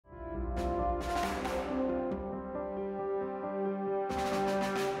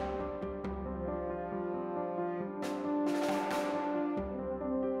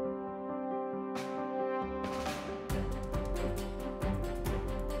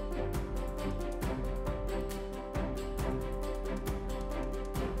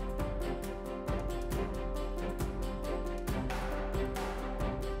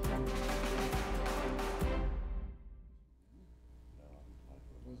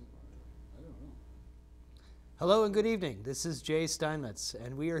Hello and good evening. This is Jay Steinmetz,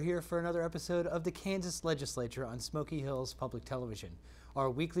 and we are here for another episode of the Kansas Legislature on Smoky Hills Public Television, our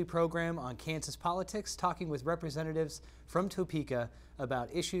weekly program on Kansas politics, talking with representatives from Topeka about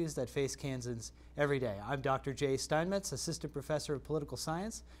issues that face Kansans every day. I'm Dr. Jay Steinmetz, Assistant Professor of Political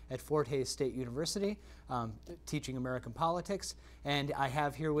Science at Fort Hays State University, teaching American politics, and I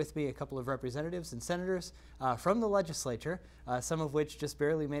have here with me a couple of representatives and senators from the legislature, some of which just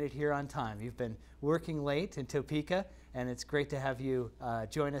barely made it here on time. You've been working late in Topeka, and it's great to have you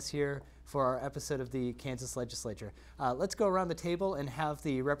join us here for our episode of the Kansas Legislature. Let's go around the table and have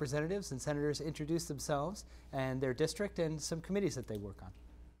the representatives and senators introduce themselves and their district and some committees that they work on.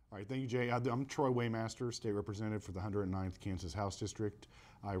 All right, thank you, Jay. I'm Troy Waymaster, State Representative for the 109th Kansas House District.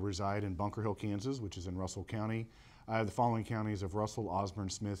 I reside in Bunker Hill, Kansas, which is in Russell County. I have the following counties of Russell, Osborne,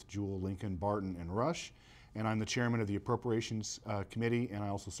 Smith, Jewell, Lincoln, Barton, and Rush. And I'm the chairman of the Appropriations Committee, and I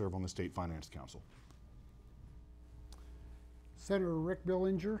also serve on the State Finance Council. Senator Rick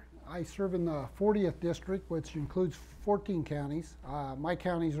Billinger. I serve in the 40th District, which includes 14 counties. My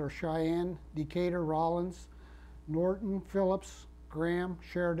counties are Cheyenne, Decatur, Rollins, Norton, Phillips, Graham,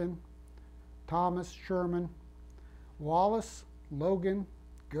 Sheridan, Thomas, Sherman, Wallace, Logan,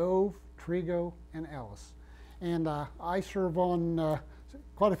 Gove, Trigo, and Ellis. And I serve on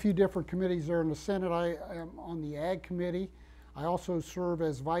quite a few different committees there in the Senate. I am on the Ag Committee. I also serve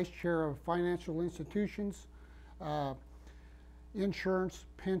as Vice Chair of Financial Institutions, Insurance,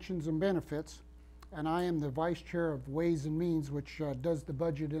 Pensions, and Benefits. And I am the Vice Chair of Ways and Means, which does the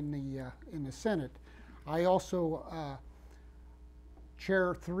budget in the Senate. I also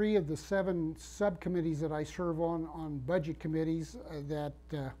chair 3 of the 7 subcommittees that I serve on budget committees that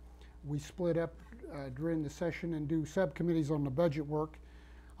we split up during the session and do subcommittees on the budget work.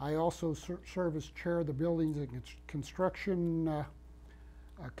 I also serve as chair of the Buildings and Construction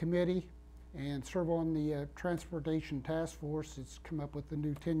Committee and serve on the Transportation Task Force. It's come up with the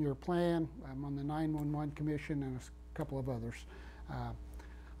new 10-year plan. I'm on the 911 Commission and a couple of others. I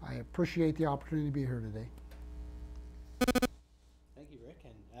appreciate the opportunity to be here today. Thank you, Rick.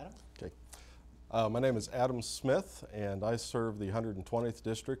 And Adam? Okay. My name is Adam Smith, and I serve the 120th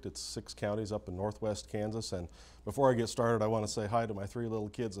District. It's 6 counties up in northwest Kansas. And before I get started, I want to say hi to my 3 little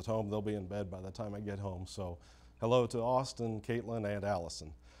kids at home. They'll be in bed by the time I get home. So hello to Austin, Caitlin, and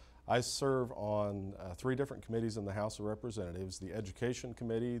Allison. I serve on 3 different committees in the House of Representatives: the Education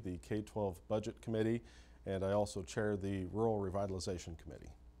Committee, the K-12 Budget Committee, and I also chair the Rural Revitalization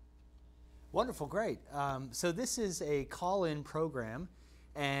Committee. Wonderful, great. So this is a call-in program,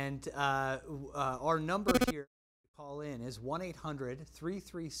 and our number here to call in is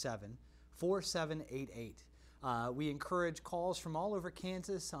 1-800-337-4788. We encourage calls from all over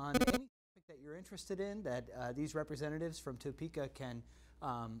Kansas on any topic that you're interested in that these representatives from Topeka can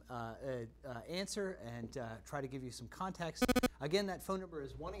answer and try to give you some context. Again, that phone number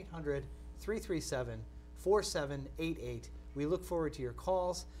is 1-800-337-4788. We look forward to your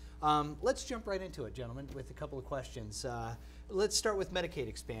calls. Let's jump right into it, gentlemen, with a couple of questions. Let's start with Medicaid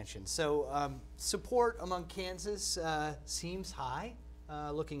expansion. So support among Kansas seems high,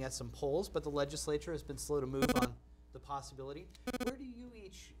 looking at some polls, but the legislature has been slow to move on the possibility. Where do you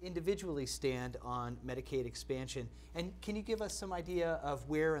each individually stand on Medicaid expansion? And can you give us some idea of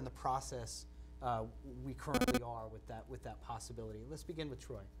where in the process we currently are with that possibility? Let's begin with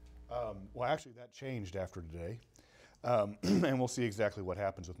Troy. Well, actually, that changed after today. And we'll see exactly what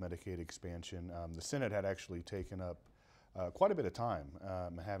happens with Medicaid expansion. The Senate had actually taken up quite a bit of time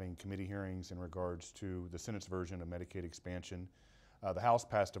having committee hearings in regards to the Senate's version of Medicaid expansion. The House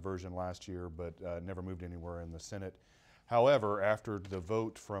passed a version last year, but never moved anywhere in the Senate. However, after the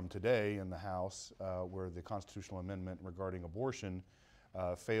vote from today in the House, where the constitutional amendment regarding abortion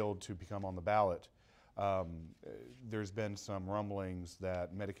failed to become on the ballot, there's been some rumblings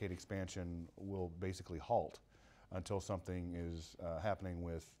that Medicaid expansion will basically halt until something is happening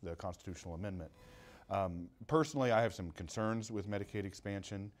with the constitutional amendment. Personally, I have some concerns with Medicaid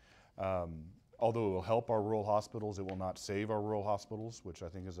expansion. Although it will help our rural hospitals, it will not save our rural hospitals, which I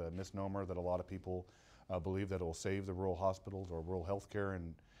think is a misnomer that a lot of people believe that it will save the rural hospitals or rural health care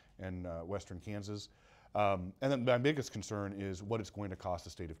in western Kansas. And then my biggest concern is what it's going to cost the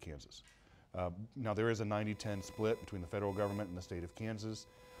state of Kansas. Now, there is a 90-10 split between the federal government and the state of Kansas.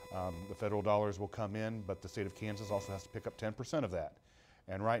 The federal dollars will come in, but the state of Kansas also has to pick up 10% of that.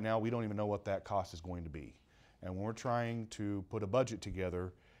 And right now, we don't even know what that cost is going to be. And when we're trying to put a budget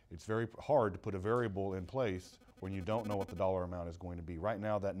together, it's very hard to put a variable in place when you don't know what the dollar amount is going to be. Right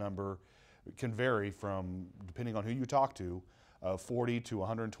now, that number can vary from, depending on who you talk to, $40 to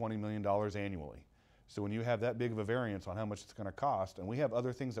 $120 million annually. So when you have that big of a variance on how much it's going to cost, and we have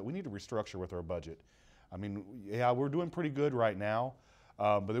other things that we need to restructure with our budget. I mean, yeah, we're doing pretty good right now,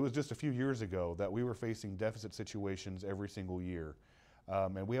 but it was just a few years ago that we were facing deficit situations every single year.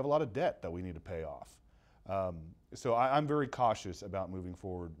 And we have a lot of debt that we need to pay off. So I'm very cautious about moving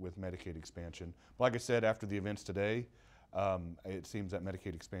forward with Medicaid expansion. But like I said, after the events today, it seems that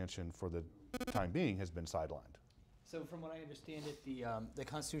Medicaid expansion for the time being has been sidelined. So from what I understand it, the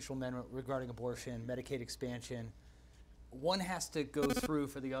constitutional amendment regarding abortion, Medicaid expansion, one has to go through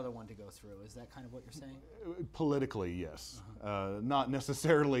for the other one to go through. Is that kind of what you're saying? Politically, yes. Not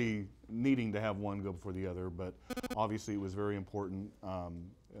necessarily needing to have one go before the other, but obviously it was very important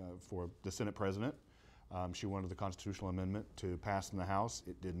for the Senate president. She wanted the constitutional amendment to pass in the House.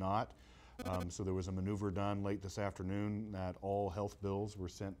 It did not. So there was a maneuver done late this afternoon that all health bills were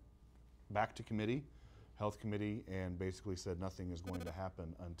sent back to committee, Health Committee, and basically said nothing is going to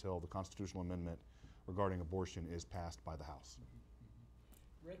happen until the constitutional amendment regarding abortion is passed by the House.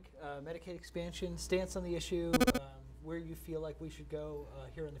 Rick, Medicaid expansion, stance on the issue, where you feel like we should go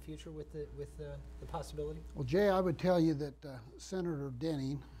here in the future with the possibility? Well, Jay, I would tell you that Senator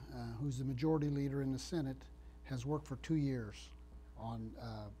Denning, who's the majority leader in the Senate, has worked for 2 years on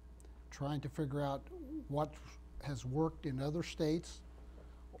trying to figure out what has worked in other states,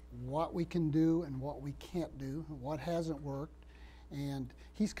 what we can do and what we can't do, what hasn't worked. And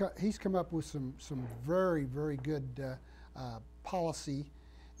he's come up with some very, very good policy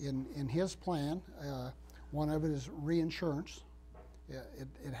in his plan. One of it is reinsurance.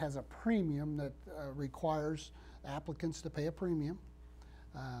 It has a premium that requires applicants to pay a premium.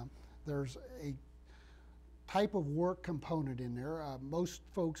 There's a type of work component in there. Most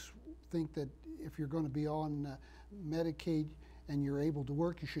folks think that if you're going to be on Medicaid and you're able to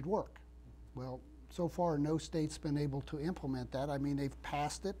work, you should work. Well, so far, no state's been able to implement that. I mean, they've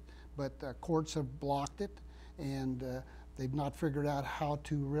passed it, but courts have blocked it, and they've not figured out how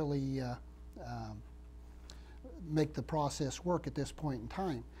to really make the process work at this point in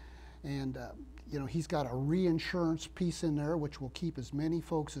time. And you know, he's got a reinsurance piece in there, which will keep as many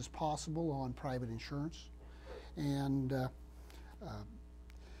folks as possible on private insurance. And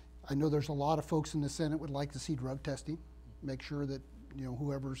I know there's a lot of folks in the Senate would like to see drug testing, make sure that, you know,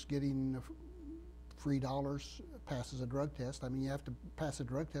 whoever's getting free dollars passes a drug test. I mean, you have to pass a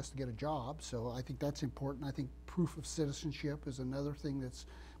drug test to get a job, so I think that's important. I think proof of citizenship is another thing that's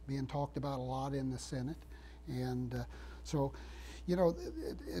being talked about a lot in the Senate. And so, you know,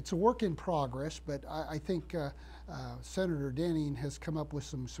 it's a work in progress, but I think Senator Denning has come up with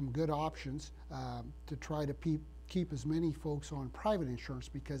some good options to try to keep as many folks on private insurance,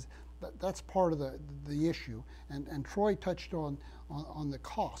 because that's part of the issue. And Troy touched on the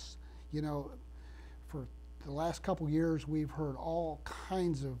costs. You know, for the last couple years, we've heard all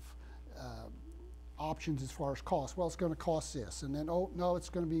kinds of options as far as cost. Well, it's going to cost this, and then, oh, no, it's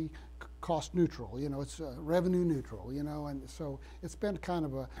going to be cost neutral. You know, it's revenue neutral, you know, and so it's been kind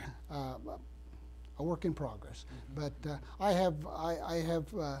of a work in progress. But I have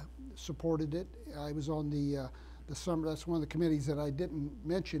supported it. I was on the summer, that's one of the committees that I didn't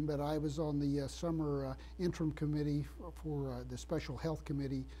mention, but I was on the summer interim committee for the special health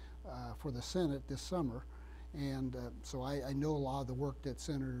committee for the Senate this summer. And so I know a lot of the work that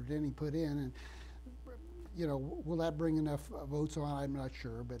Senator Denning put in, and you know, will that bring enough votes on? I'm not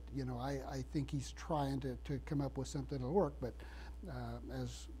sure, but you know, I think he's trying to come up with something that'll work. But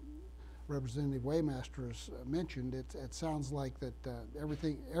as Representative Waymaster has mentioned, it sounds like that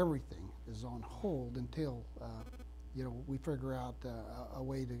everything is on hold until you know, we figure out a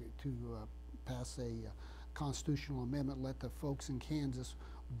way to pass a constitutional amendment, let the folks in Kansas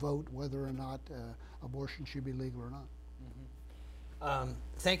vote whether or not abortion should be legal or not.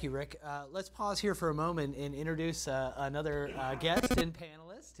 Thank you, Rick. Let's pause here for a moment and introduce another guest and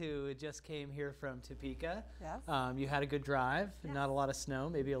panelist who just came here from Topeka. Yes. You had a good drive, Yes. Not a lot of snow,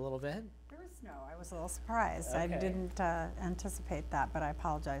 maybe a little bit. There was snow. I was a little surprised. Okay. I didn't anticipate that, but I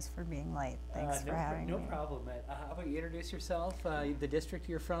apologize for being late. Thanks for having me. No problem. How about you introduce yourself, the district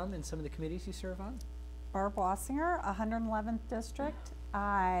you're from, and some of the committees you serve on? Barb Wasinger, 111th District.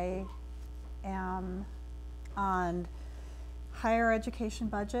 I am on higher education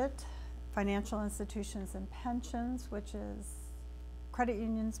budget, financial institutions and pensions, which is credit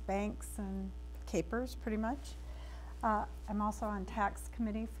unions, banks, and capers, pretty much. I'm also on tax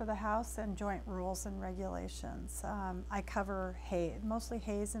committee for the House and joint rules and regulations. I cover mostly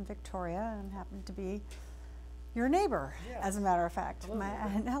Hayes and Victoria, and happen to be your neighbor, Yes. as a matter of fact. Hello,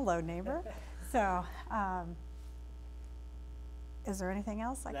 Hello, neighbor. So, is there anything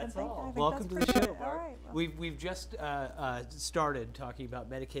else I can think? All. I think Welcome to that's the pretty show, good. Barb. All right. Well, We've just started talking about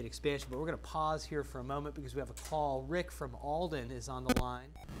Medicaid expansion, but we're going to pause here for a moment because we have a call. Rick from Alden is on the line.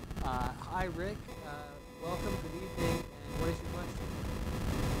 Hi, Rick. welcome, good evening, and what is your question?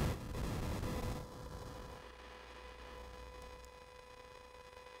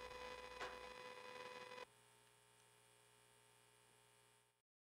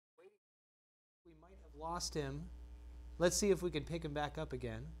 We might have lost him. Let's see if we can pick him back up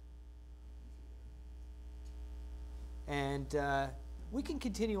again. And we can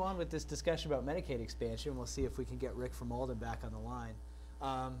continue on with this discussion about Medicaid expansion. We'll see if we can get Rick from Alden back on the line.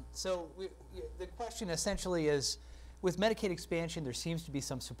 The question essentially is, with Medicaid expansion, there seems to be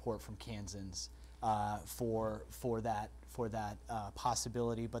some support from Kansans for that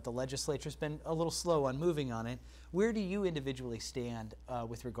possibility, but the legislature's been a little slow on moving on it. Where do you individually stand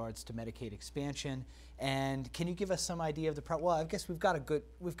with regards to Medicaid expansion? And can you give us some idea of the well, I guess we've got a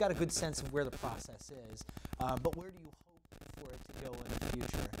good sense of where the process is, but where do you hope for it to go in the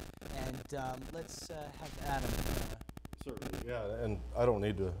future? And let's have Adam. Certainly, yeah, and I don't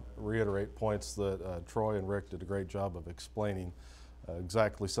need to reiterate points that Troy and Rick did a great job of explaining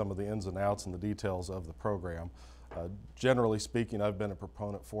exactly some of the ins and outs and the details of the program. Generally speaking, I've been a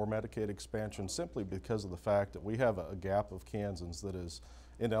proponent for Medicaid expansion simply because of the fact that we have a gap of Kansans that is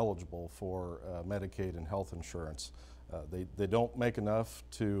ineligible for Medicaid and health insurance. They don't make enough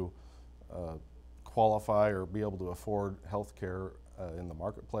to qualify or be able to afford health care in the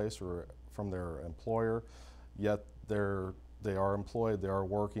marketplace or from their employer, yet they are employed, they are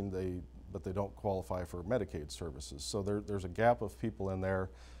working, but they don't qualify for Medicaid services. So there's a gap of people in there.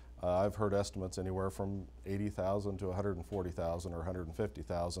 I've heard estimates anywhere from 80,000 to 140,000 or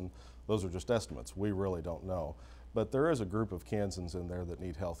 150,000. Those are just estimates. We really don't know. But there is a group of Kansans in there that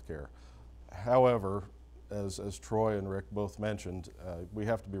need health care. However, as Troy and Rick both mentioned, we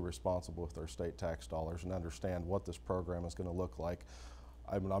have to be responsible with our state tax dollars and understand what this program is going to look like.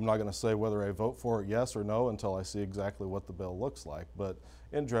 I'm not going to say whether I vote for it yes or no until I see exactly what the bill looks like, but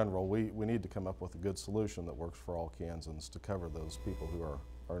in general, we need to come up with a good solution that works for all Kansans to cover those people who are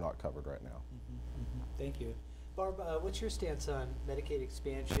not covered right now. Thank you. Barb, what's your stance on Medicaid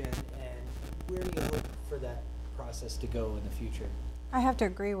expansion, and where do you hope for that process to go in the future? I have to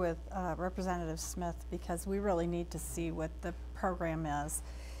agree with Representative Smith because we really need to see what the program is.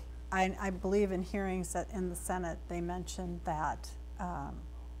 I believe in hearings that in the Senate they mentioned that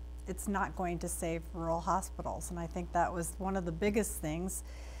it's not going to save rural hospitals, and I think that was one of the biggest things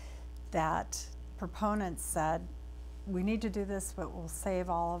that proponents said, we need to do this, but we'll save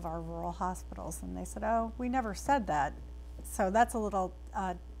all of our rural hospitals. And they said, oh, we never said that. So that's a little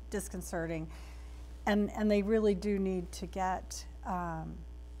disconcerting. And they really do need to get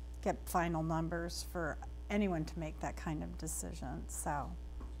final numbers for anyone to make that kind of decision. So.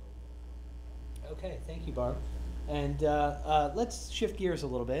 Okay, thank you, Barb. And let's shift gears a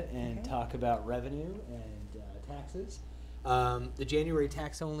little bit and talk about revenue and taxes. The January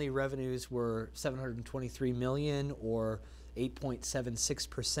tax-only revenues were $723 million, or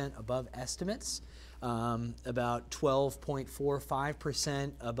 8.76% above estimates, about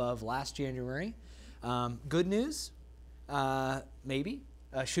 12.45% above last January. Good news, maybe.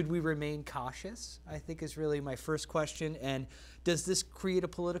 Should we remain cautious, I think is really my first question. And does this create a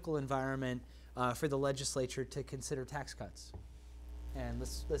political environment for the legislature to consider tax cuts? And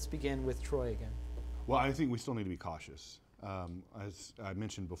let's begin with Troy again. Well, I think we still need to be cautious. As I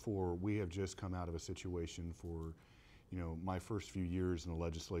mentioned before, we have just come out of a situation for, my first few years in the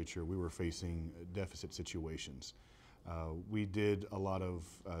legislature, we were facing deficit situations. We did a lot of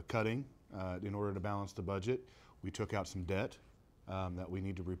cutting in order to balance the budget. We took out some debt that we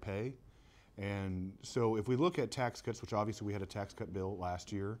need to repay. And so if we look at tax cuts, which obviously we had a tax cut bill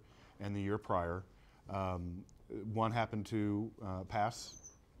last year and the year prior, one happened to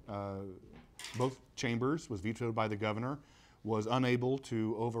pass both chambers, was vetoed by the governor, was unable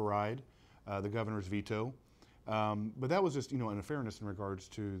to override the governor's veto. But that was just, an unfairness in regards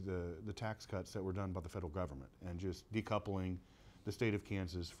to the tax cuts that were done by the federal government and just decoupling the state of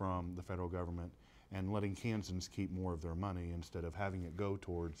Kansas from the federal government and letting Kansans keep more of their money instead of having it go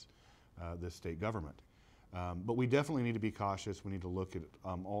towards the state government. But we definitely need to be cautious. We need to look at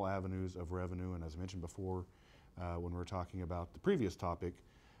all avenues of revenue. And as I mentioned before, when we were talking about the previous topic,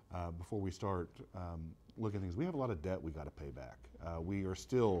 before we start looking at things, we have a lot of debt we got to pay back. We are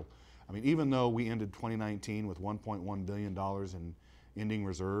still, even though we ended 2019 with $1.1 billion in ending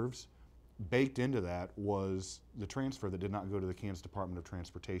reserves, baked into that was the transfer that did not go to the Kansas Department of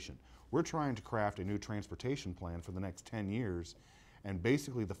Transportation. We're trying to craft a new transportation plan for the next 10 years, and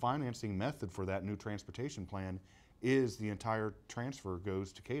basically the financing method for that new transportation plan is the entire transfer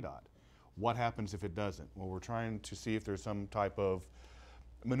goes to KDOT. What happens if it doesn't? Well, we're trying to see if there's some type of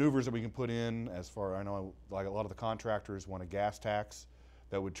maneuvers that we can put in as far, I know like a lot of the contractors want a gas tax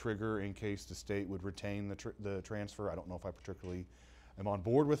that would trigger in case the state would retain the transfer. I don't know if I particularly am on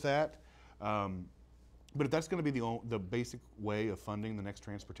board with that. But if that's going to be the basic way of funding the next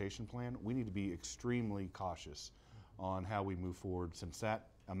transportation plan, we need to be extremely cautious on how we move forward, since that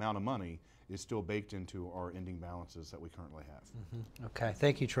amount of money is still baked into our ending balances that we currently have. Mm-hmm. Okay,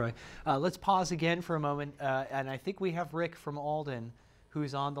 thank you, Troy. Let's pause again for a moment, and I think we have Rick from Alden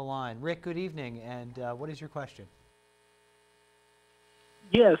who's on the line. Rick, good evening, and what is your question?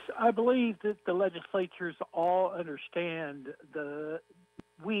 Yes, I believe that the legislatures all understand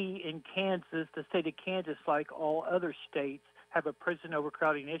we in Kansas, the state of Kansas, like all other states, have a prison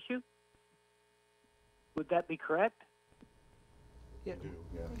overcrowding issue. Would that be correct? Yeah.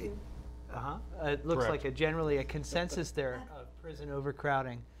 Yeah. It looks Correct. like generally a consensus there of prison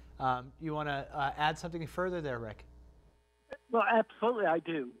overcrowding. You want to add something further there, Rick? Well, absolutely, I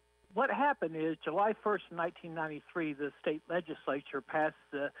do. What happened is July 1st, 1993, the state legislature passed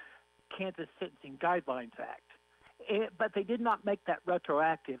the Kansas Sentencing Guidelines Act. But they did not make that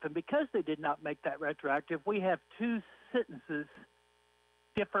retroactive. And because they did not make that retroactive, we have two sentences,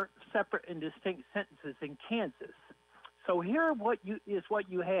 different, separate, and distinct sentences in Kansas. So here is what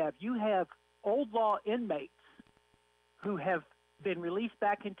you have. You have old law inmates who have been released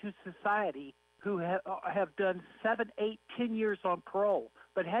back into society, who have done 7, 8, 10 years on parole.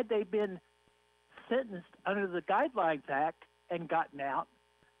 But had they been sentenced under the Guidelines Act and gotten out,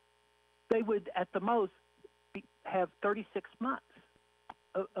 they would at the most have 36 months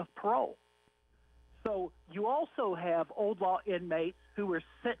of parole. So you also have old law inmates who were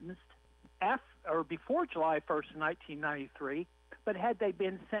sentenced before July 1st of 1993, but had they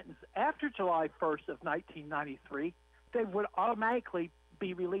been sentenced after July 1st of 1993, they would automatically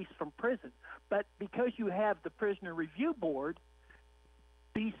be released from prison. But because you have the Prisoner Review Board,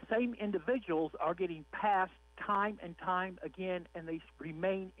 these same individuals are getting passed time and time again, and they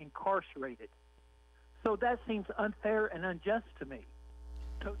remain incarcerated. So that seems unfair and unjust to me.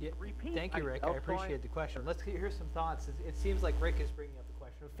 To repeat, Thank you, Rick. I appreciate the question. Let's hear some thoughts. It seems like Rick is bringing up the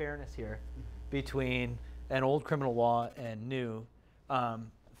question of fairness here between an old criminal law and new.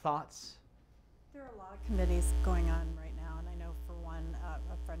 Thoughts? There are a lot of committees going on right now, and I know for one,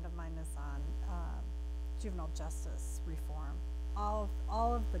 a friend of mine is on juvenile justice reform. All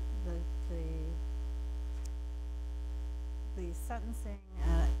of the sentencing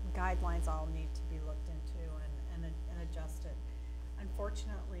guidelines all need to be looked into and adjusted.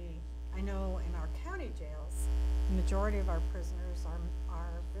 Unfortunately, I know in our county jails, the majority of our prisoners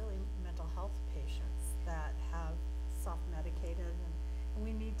are really mental health patients that have self-medicated, and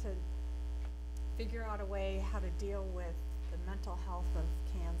we need to figure out a way how to deal with the mental health of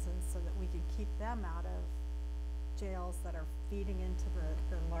Kansans so that we can keep them out of jails that are feeding into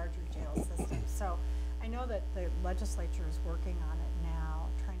the larger jail system. So I know that the legislature is working on it now,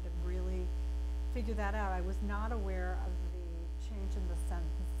 trying to really figure that out. I was not aware of the change in the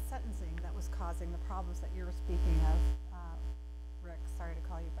sentencing that was causing the problems that you were speaking of. Rick, sorry to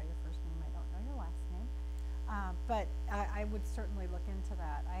call you by your first name. I don't know your last name. But I would certainly look into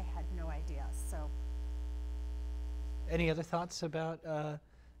that. I had no idea. So, Any other thoughts about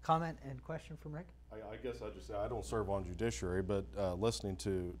comment and question from Rick? I guess I'd just say I don't serve on judiciary, but listening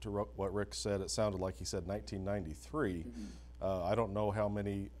to what Rick said, it sounded like he said 1993. I don't know how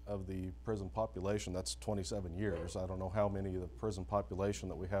many of the prison population, that's 27 years, I don't know how many of the prison population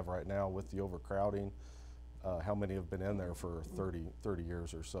that we have right now with the overcrowding, how many have been in there for 30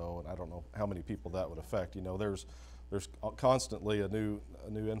 years or so, and I don't know how many people that would affect. You know, there's constantly a new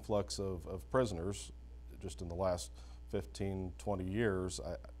influx of prisoners just in the last 15, 20 years.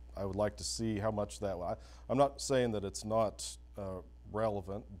 I would like to see how much that, I'm not saying that it's not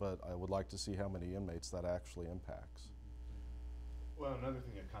relevant, but I would like to see how many inmates that actually impacts. Well, another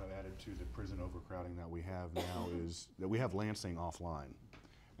thing that kind of added to the prison overcrowding that we have now is that we have Lansing offline.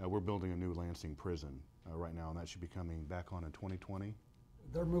 We're building a new Lansing prison right now, and that should be coming back on in 2020.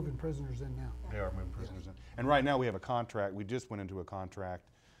 They're moving prisoners in now. They are moving prisoners in. And right now we have a contract, we just went into a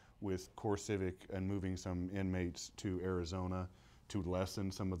contract with Core Civic and moving some inmates to Arizona to lessen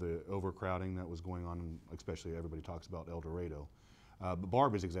some of the overcrowding that was going on, especially everybody talks about El Dorado. But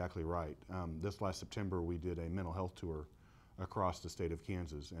Barb is exactly right. This last September we did a mental health tour across the state of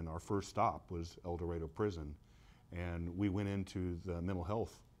Kansas, and our first stop was El Dorado Prison, and we went into the mental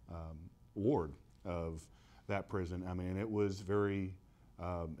health ward of that prison. I mean, it was very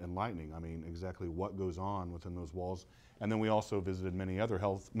enlightening. I mean, exactly what goes on within those walls. And then we also visited many other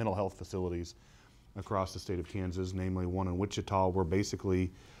mental health facilities across the state of Kansas, namely one in Wichita, where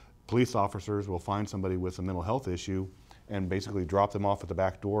basically police officers will find somebody with a mental health issue and basically drop them off at the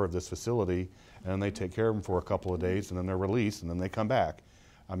back door of this facility, and then they take care of them for a couple of days, and then they're released, and then they come back.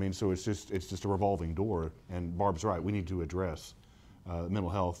 I mean, so it's just a revolving door. And Barb's right. We need to address mental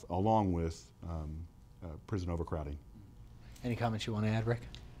health along with prison overcrowding. Any comments you want to add, Rick?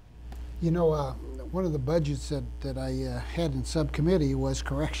 You know, one of the budgets that I had in subcommittee was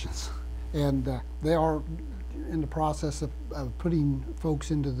corrections, and they are in the process of putting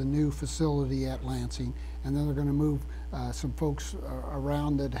folks into the new facility at Lansing, and then they're going to move some folks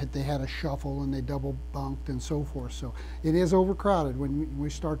around that they had a shuffle and they double bunked and so forth. So it is overcrowded when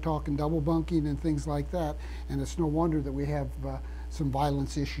we start talking double bunking and things like that, and it's no wonder that we have some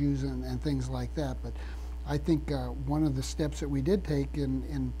violence issues and things like that. But I think one of the steps that we did take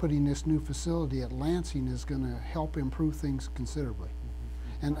in putting this new facility at Lansing is going to help improve things considerably.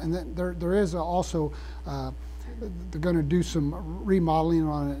 And then there is also, they're going to do some remodeling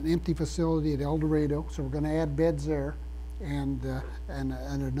on an empty facility at El Dorado, so we're going to add beds there, and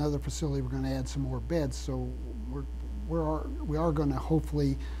another facility we're going to add some more beds. So we are going to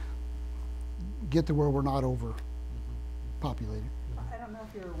hopefully get to where we're not overpopulated. I don't know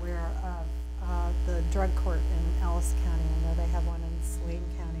if you're aware of the drug court in Ellis County. I know they have one in Saline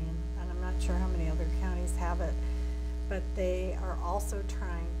County, and I'm not sure how many other counties have it, but they are also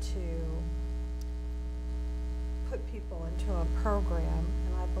trying to put people into a program,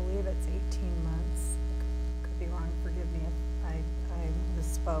 and I believe it's 18 months. Could be wrong, forgive me if I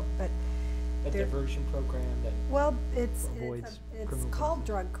misspoke, but A diversion program that well, it's avoids it's called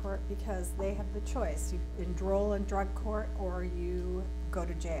drug court because they have the choice. You enroll in drug court or you go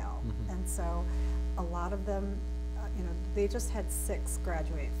to jail. Mhm. And so a lot of them, you know, they just had 6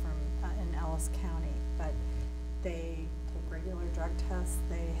 graduate from in Ellis County, but they take regular drug tests,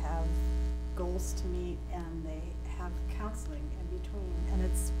 they have goals to meet, and they have counseling in between. And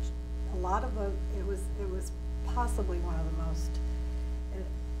it's a lot of it was possibly one of the most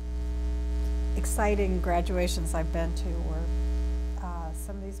exciting graduations I've been to, where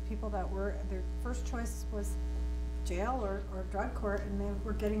some of these people that were, their first choice was jail or drug court, and they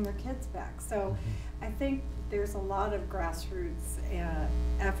were getting their kids back. So I think there's a lot of grassroots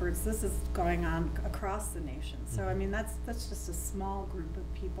efforts. This is going on across the nation. So I mean, that's just a small group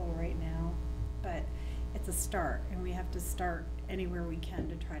of people right now, but it's a start, and we have to start anywhere we can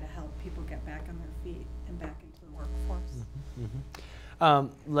to try to help people get back on their feet and back into the workforce.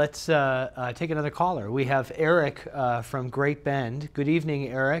 Let's take another caller. We have Eric from Great Bend. Good evening,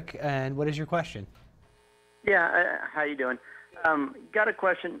 Eric, and what is your question? Yeah, how you doing? Got a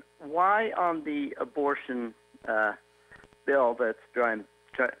question. Why on the abortion bill that's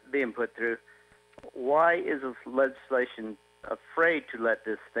being put through, why is this legislation afraid to let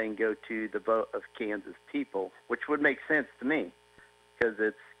this thing go to the vote of Kansas people, which would make sense to me, because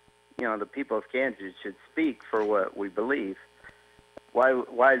it's, you know, the people of Kansas should speak for what we believe.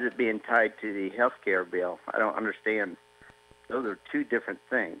 Why is it being tied to the health care bill? I don't understand. Those are two different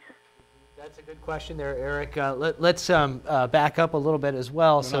things. That's a good question there, Eric. Let's back up a little bit as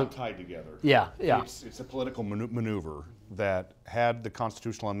well. They're not tied together. Yeah. It's a political maneuver that, had the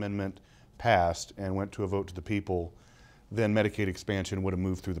constitutional amendment passed and went to a vote to the people, then Medicaid expansion would have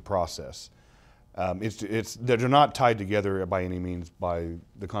moved through the process. They're not tied together by any means by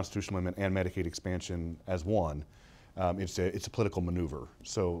the constitutional amendment and Medicaid expansion as one. It's a political maneuver.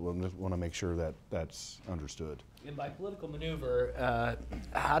 So I want to make sure that that's understood. And by political maneuver,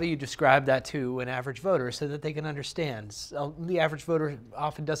 how do you describe that to an average voter so that they can understand? So the average voter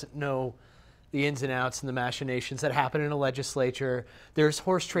often doesn't know the ins and outs and the machinations that happen in a legislature. There's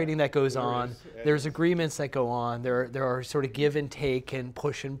horse trading that goes on. There's agreements that go on. There are sort of give and take and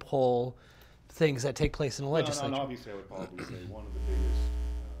push and pull things that take place in the legislature. And obviously, I would probably say one of the biggest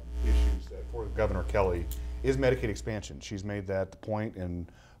issues that for Governor Kelly is Medicaid expansion. She's made that the point in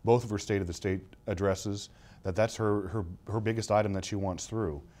both of her State of the State addresses, that's her biggest item that she wants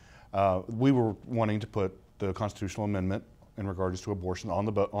through. We were wanting to put the constitutional amendment in regards to abortion on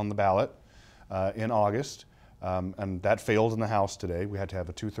the ballot in August, and that failed in the House today. We had to have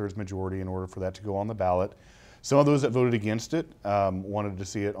a 2/3 majority in order for that to go on the ballot. Some of those that voted against it wanted to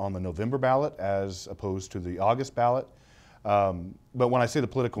see it on the November ballot as opposed to the August ballot. But when I say the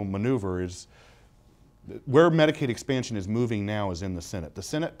political maneuver, is where Medicaid expansion is moving now is in the Senate. The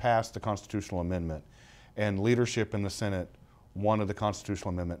Senate passed the constitutional amendment, and leadership in the Senate wanted the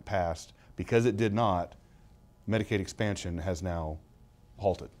constitutional amendment passed. Because it did not, Medicaid expansion has now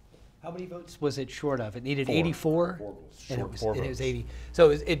halted. How many votes was it short of? It needed 4. 84? 4 votes. And Four it was votes. 80.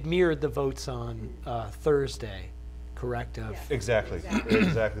 So it mirrored the votes on Thursday, correct? Of Exactly.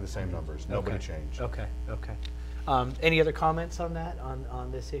 Exactly the same numbers. Nobody changed. Okay. Any other comments on that,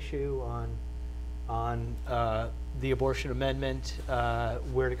 on this issue, on the abortion amendment,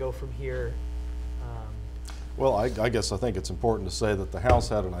 where to go from here? Well, I guess I think it's important to say that the House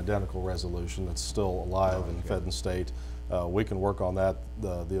had an identical resolution that's still alive and fed in state. We can work on that.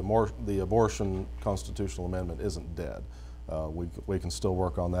 The abortion constitutional amendment isn't dead. We can still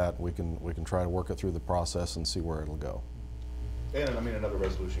work on that. We can try to work it through the process and see where it'll go. And I mean, another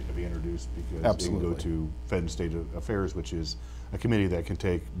resolution could be introduced because Absolutely. it can go to Fed and State Affairs, which is a committee that can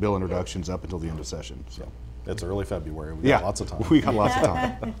take bill introductions up until the end of session. So It's early February. We got lots of time. We got lots of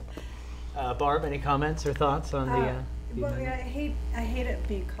time. Barb, any comments or thoughts on the Well, amendment? I hate it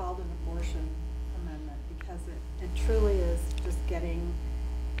being called an abortion amendment because it truly is just getting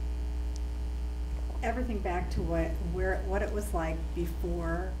everything back to what it was like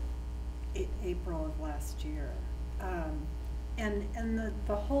before April of last year. And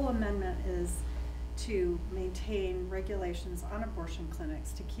the whole amendment is to maintain regulations on abortion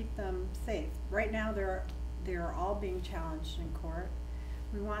clinics to keep them safe. Right now, they're all being challenged in court.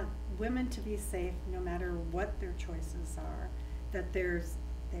 We want women to be safe no matter what their choices are, that there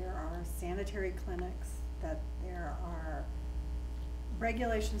are sanitary clinics, that there are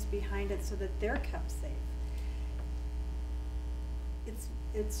regulations behind it so that they're kept safe.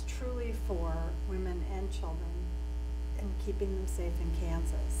 It's truly for women and children and keeping them safe in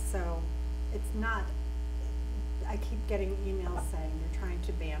Kansas. So it's not, I keep getting emails saying you're trying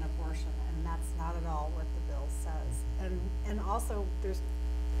to ban abortion, and that's not at all what the bill says. And also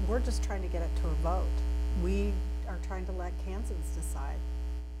we're just trying to get it to a vote. We are trying to let Kansans decide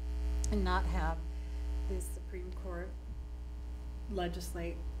and not have the Supreme Court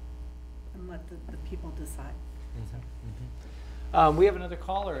legislate and let the people decide. We have another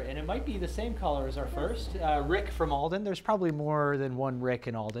caller, and it might be the same caller as our first. Rick from Alden. There's probably more than one Rick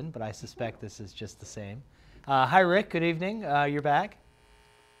in Alden, but I suspect this is just the same. Hi, Rick. Good evening. You're back.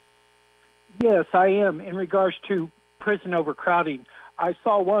 Yes, I am. In regards to prison overcrowding, I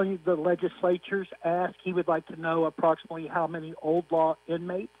saw one of the legislatures ask he would like to know approximately how many old law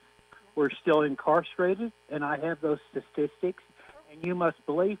inmates were still incarcerated, and I have those statistics, and you must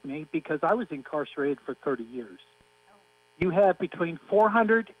believe me because I was incarcerated for 30 years. You have between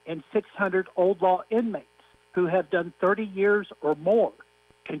 400 and 600 old law inmates who have done 30 years or more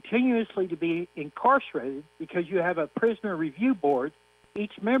continuously to be incarcerated because you have a prisoner review board,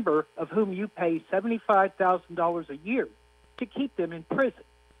 each member of whom you pay $75,000 a year to keep them in prison.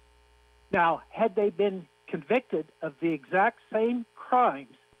 Now, had they been convicted of the exact same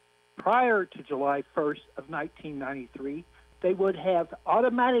crimes prior to July 1st of 1993, they would have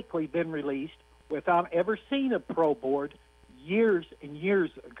automatically been released without ever seeing a parole board years and years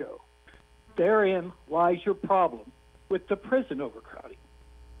ago. Therein lies your problem with the prison overcrowding.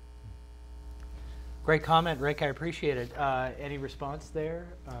 Great comment, Rick. I appreciate it. Any response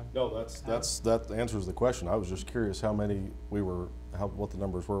there? No, that answers the question. I was just curious how many what the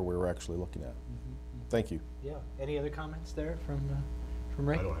numbers were we were actually looking at. Thank you. Yeah. Any other comments there from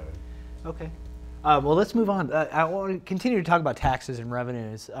Rick? I don't have any. Okay. Well, let's move on. I want to continue to talk about taxes and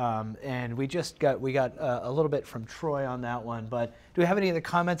revenues, and we got a little bit from Troy on that one. But do we have any other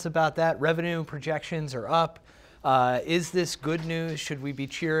comments about that? Revenue projections are up. Is this good news? Should we be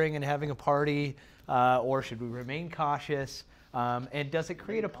cheering and having a party, or should we remain cautious? And does it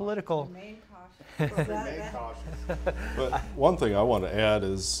create a political? Remain cautious. Remain cautious. But one thing I want to add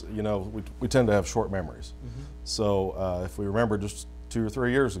is, we tend to have short memories. So if we remember just 2 or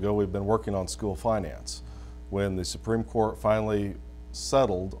 3 years ago, we've been working on school finance. When the Supreme Court finally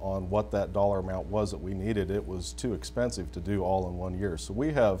settled on what that dollar amount was that we needed, it was too expensive to do all in 1 year. So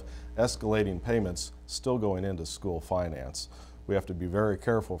we have escalating payments still going into school finance. We have to be very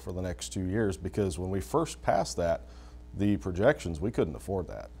careful for the next 2 years because when we first passed that, the projections, we couldn't afford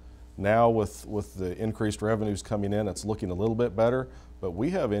that. Now with the increased revenues coming in, it's looking a little bit better, but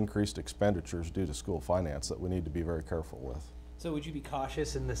we have increased expenditures due to school finance that we need to be very careful with. So would you be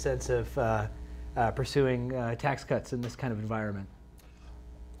cautious in the sense of pursuing tax cuts in this kind of environment?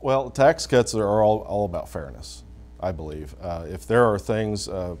 Well, tax cuts are all about fairness, I believe. If there are things,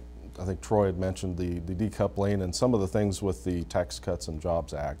 I think Troy had mentioned the decoupling and some of the things with the Tax Cuts and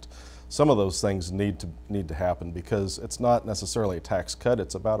Jobs Act. Some of those things need to happen because it's not necessarily a tax cut,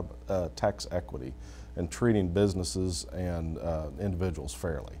 it's about tax equity and treating businesses and individuals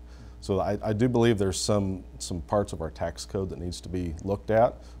fairly. So I do believe there's some parts of our tax code that needs to be looked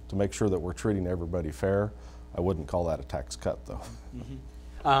at to make sure that we're treating everybody fair. I wouldn't call that a tax cut, though.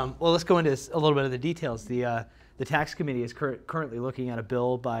 Well, let's go into a little bit of the details. The tax committee is currently looking at a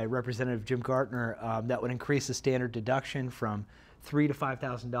bill by Representative Jim Gartner that would increase the standard deduction from $3,000 to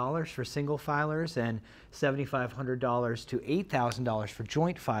 $5,000 for single filers and $7,500 to $8,000 for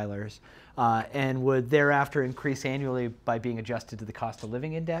joint filers, and would thereafter increase annually by being adjusted to the cost of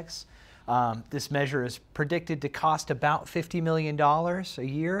living index. This measure is predicted to cost about $50 million a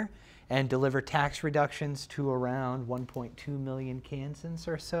year and deliver tax reductions to around 1.2 million Kansans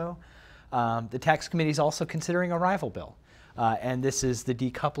or so. The tax committee is also considering a rival bill. And this is the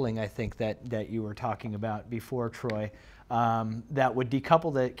decoupling, I think, that you were talking about before, Troy, that would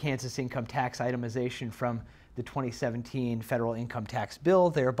decouple the Kansas income tax itemization from the 2017 federal income tax bill,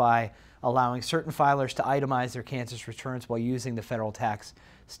 thereby allowing certain filers to itemize their Kansas returns while using the federal tax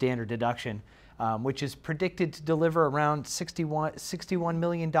standard deduction, which is predicted to deliver around $61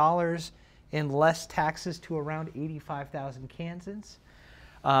 million in less taxes to around 85,000 Kansans.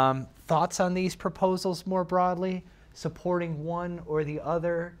 Thoughts on these proposals more broadly? Supporting one or the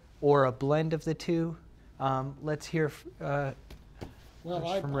other, or a blend of the two? Let's hear from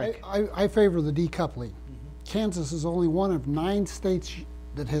Rick. I favor the decoupling. Kansas is only one of 9 states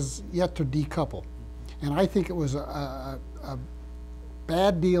that has yet to decouple. And I think it was a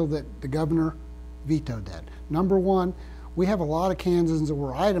bad deal that the governor vetoed that. Number one, we have a lot of Kansans that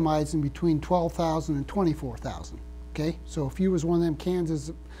were itemizing between 12,000 and 24,000. Okay, so if you was one of them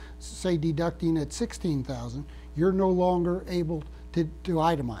Kansas, say deducting at 16,000, you're no longer able to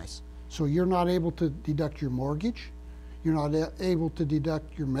itemize. So you're not able to deduct your mortgage, you're not able to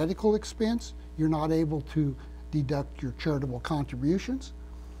deduct your medical expense, you're not able to deduct your charitable contributions.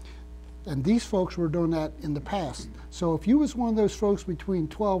 And these folks were doing that in the past. So if you was one of those folks between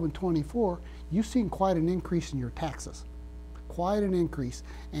 12 and 24, you've seen quite an increase in your taxes. Quite an increase.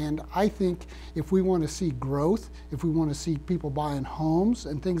 And I think if we want to see growth, if we want to see people buying homes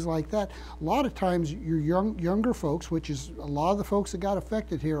and things like that, a lot of times your younger folks, which is a lot of the folks that got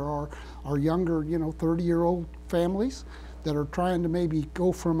affected here are younger, 30-year-old families that are trying to maybe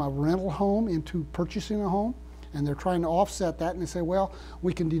go from a rental home into purchasing a home, and they're trying to offset that, and they say, well,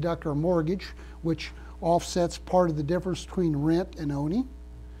 we can deduct our mortgage, which offsets part of the difference between rent and owning.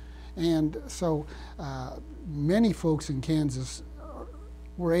 And so many folks in Kansas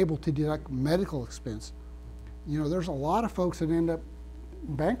were able to deduct medical expense. There's a lot of folks that end up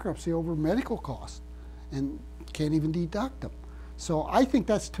in bankruptcy over medical costs and can't even deduct them. So I think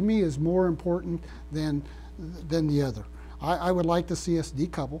that's, to me, is more important than the other. I would like to see us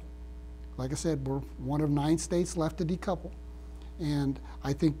decouple. Like I said, we're one of 9 states left to decouple. And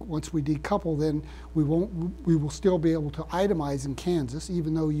I think once we decouple, then we will still be able to itemize in Kansas,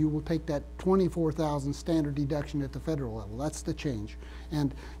 even though you will take that 24,000 standard deduction at the federal level. That's the change.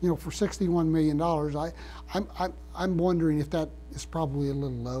 And for $61 million, I'm wondering if that is probably a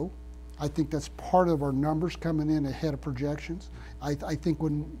little low. I think that's part of our numbers coming in ahead of projections. I think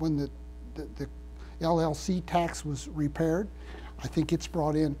when the LLC tax was repaired, I think it's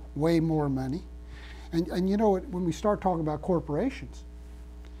brought in way more money. And when we start talking about corporations,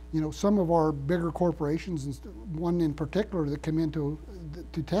 some of our bigger corporations, and one in particular that came in to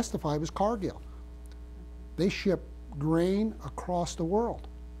testify was Cargill. They ship grain across the world.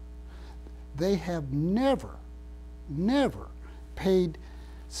 They have never paid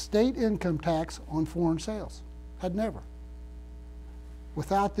state income tax on foreign sales. Had never.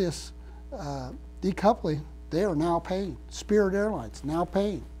 Without this decoupling, they are now paying. Spirit Airlines now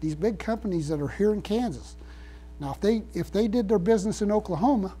paying. These big companies that are here in Kansas. Now, if they did their business in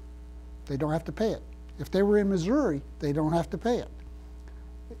Oklahoma, they don't have to pay it. If they were in Missouri, they don't have to pay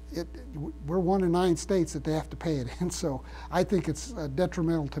it. We're one of 9 states that they have to pay it in, so I think it's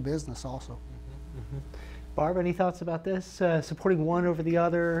detrimental to business also. Barb, any thoughts about this? Supporting one over the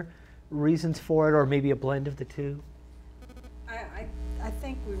other, reasons for it, or maybe a blend of the two? I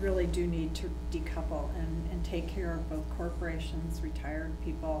think we really do need to decouple and take care of both corporations, retired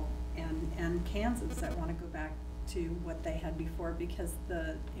people, and Kansans that want to go back to what they had before, because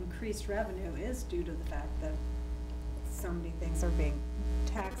the increased revenue is due to the fact that so many things are being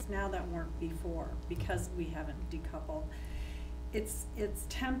taxed now that weren't before because we haven't decoupled. It's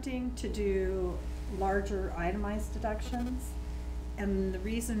tempting to do larger itemized deductions, and the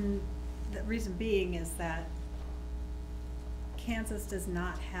reason being is that Kansas does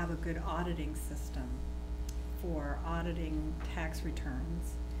not have a good auditing system for auditing tax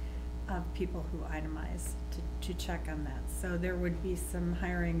returns of people who itemize to check on that. So there would be some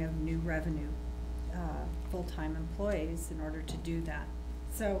hiring of new revenue full-time employees in order to do that.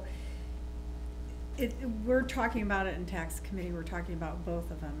 So we're talking about it in tax committee, we're talking about both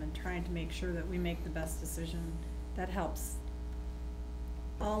of them and trying to make sure that we make the best decision that helps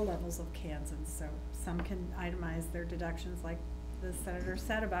all levels of Kansans. So some can itemize their deductions, like the senator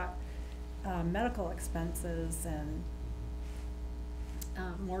said about medical expenses and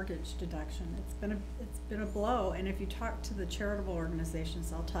mortgage deduction. It's been a blow, and if you talk to the charitable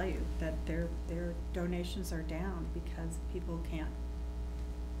organizations, I'll tell you that their donations are down because people can't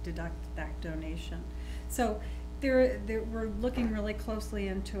deduct that donation. So we're looking really closely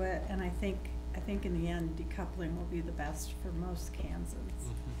into it, and I think in the end, decoupling will be the best for most Kansans.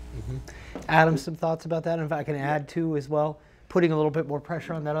 Mm-hmm. Adam, some thoughts about that? And if I can add too as well, putting a little bit more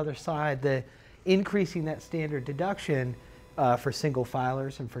pressure on that other side, the increasing that standard deduction for single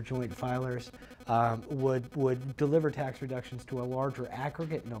filers and for joint filers would deliver tax reductions to a larger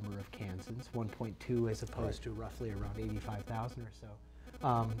aggregate number of Kansans, 1.2 as opposed to roughly around 85,000 or so.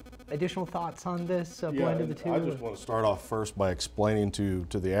 Additional thoughts on this blend of the two? I just want to start off first by explaining to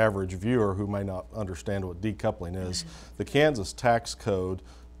the average viewer who may not understand what decoupling is. The Kansas tax code,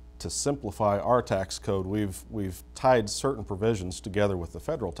 to simplify our tax code, we've tied certain provisions together with the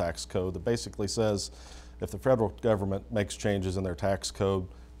federal tax code that basically says if the federal government makes changes in their tax code,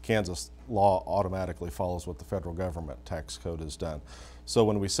 Kansas law automatically follows what the federal government tax code has done. So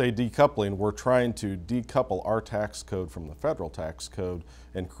when we say decoupling, we're trying to decouple our tax code from the federal tax code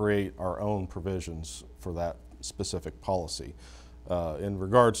and create our own provisions for that specific policy. In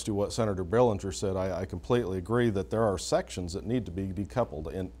regards to what Senator Billinger said, I completely agree that there are sections that need to be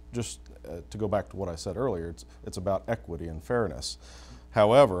decoupled. And just to go back to what I said earlier, it's about equity and fairness.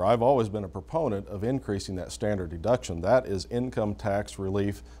 However, I've always been a proponent of increasing that standard deduction. That is income tax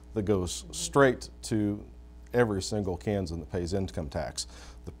relief that goes straight to every single Kansan that pays income tax.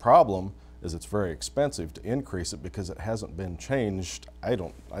 The problem is it's very expensive to increase it because it hasn't been changed. I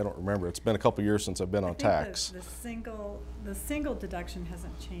don't remember. It's been a couple years since I've been on tax. The single deduction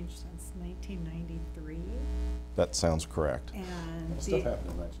hasn't changed since 1993. That sounds correct. And Stuff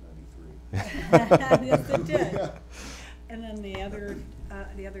happened in 1993. yes, it did. Yeah. And then the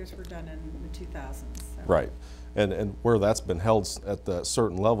others were done in the 2000s. So. Right. And where that's been held at the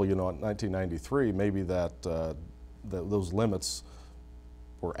certain level, you know, in 1993, maybe those limits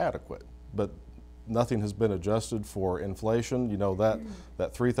were adequate, but nothing has been adjusted for inflation. You know, that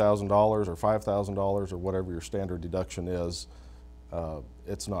 $3,000 or $5,000 or whatever your standard deduction is,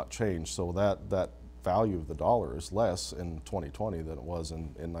 it's not changed. So that value of the dollar is less in 2020 than it was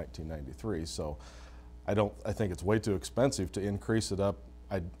in 1993. So I think it's way too expensive to increase it up.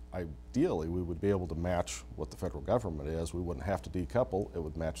 Ideally, we would be able to match what the federal government is. We wouldn't have to decouple, it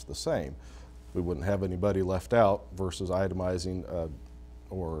would match the same. We wouldn't have anybody left out versus itemizing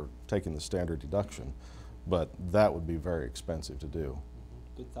or taking the standard deduction. But that would be very expensive to do.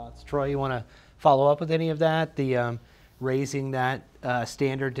 Good thoughts. Troy, you want to follow up with any of that? The raising that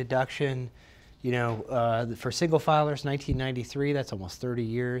standard deduction, you know, for single filers, 1993, that's almost 30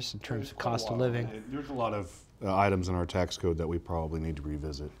 years in terms of cost of living. There's a lot of items in our tax code that we probably need to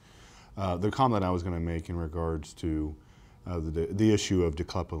revisit. The comment I was going to make in regards to the issue of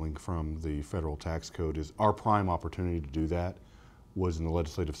decoupling from the federal tax code is our prime opportunity to do that was in the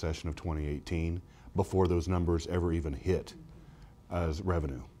legislative session of 2018 before those numbers ever even hit as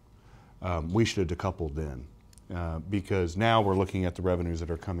revenue. We should have decoupled then because now we're looking at the revenues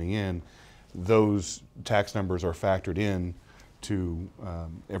that are coming in. Those tax numbers are factored in to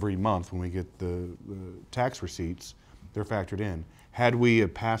every month when we get the tax receipts, they're factored in. Had we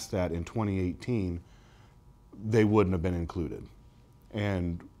passed that in 2018, they wouldn't have been included.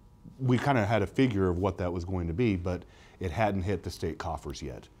 And we kind of had a figure of what that was going to be, but it hadn't hit the state coffers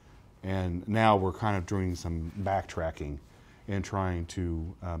yet. And now we're kind of doing some backtracking and trying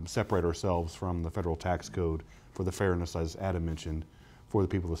to separate ourselves from the federal tax code for the fairness, as Adam mentioned, for the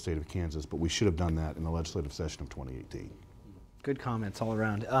people of the state of Kansas. But we should have done that in the legislative session of 2018. Good comments all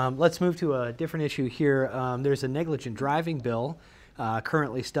around. Let's move to a different issue here. There's a negligent driving bill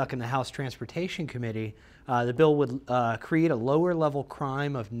currently stuck in the House Transportation Committee. The bill would create a lower level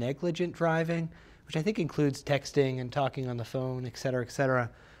crime of negligent driving, which I think includes texting and talking on the phone, et cetera,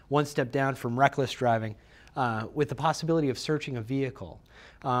 one step down from reckless driving, with the possibility of searching a vehicle.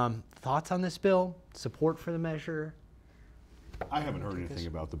 Thoughts on this bill? Support for the measure? I haven't heard anything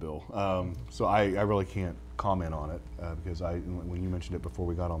about the bill, so I really can't comment on it because when you mentioned it before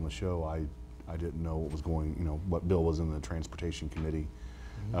we got on the show, I didn't know what was going, you know, what bill was in the Transportation Committee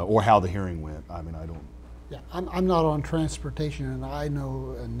or how the hearing went. I mean, I don't. Yeah, I'm not on transportation, and I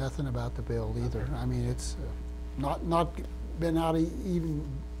know nothing about the bill either. I mean, it's not been out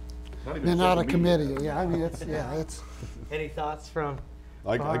of been out of committee. Yeah, I mean, it's. Any thoughts from?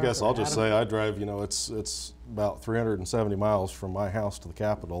 I guess I'll just say I drive, you know, it's about 370 miles from my house to the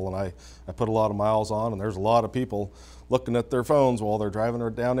Capitol, and I put a lot of miles on, and there's a lot of people looking at their phones while they're driving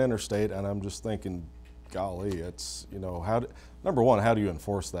down interstate, and I'm just thinking, golly, it's, you know, number one, how do you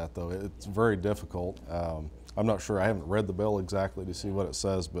enforce that, though? It's very difficult. I'm not sure, I haven't read the bill exactly to see what it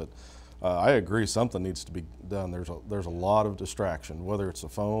says, but I agree something needs to be done. There's a lot of distraction, whether it's the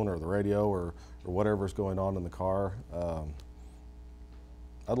phone or the radio or whatever's going on in the car.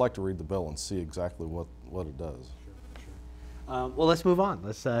 I'd like to read the bill and see exactly what it does. Well, let's move on.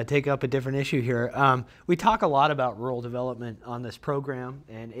 Let's take up a different issue here. We talk a lot about rural development on this program,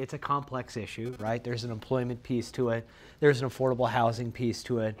 and it's a complex issue, right? There's an employment piece to it. There's an affordable housing piece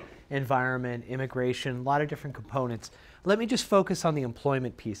to it, environment, immigration, a lot of different components. Let me just focus on the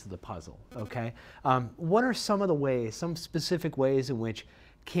employment piece of the puzzle, okay? What are some of the ways, some specific ways in which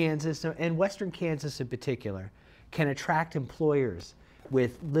Kansas, and Western Kansas in particular, can attract employers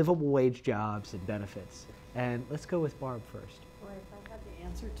with livable wage jobs and benefits? And let's go with Barb first. Boy, if I had the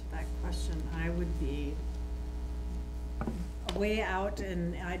answer to that question, I would be way out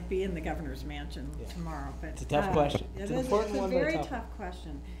and I'd be in the governor's mansion tomorrow. But it's a tough question. It's a very tough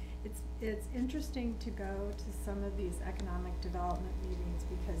question. It's interesting to go to some of these economic development meetings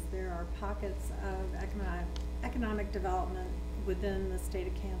because there are pockets of economic development within the state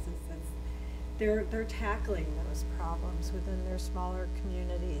of Kansas that's they're tackling those problems within their smaller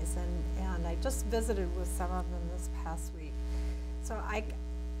communities, and I just visited with some of them this past week. So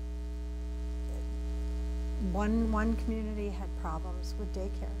one community had problems with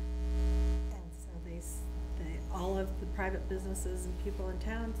daycare, and so all of the private businesses and people in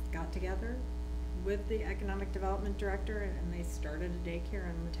town got together with the economic development director, and they started a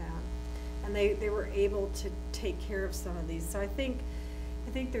daycare in the town, and they were able to take care of some of these. So I think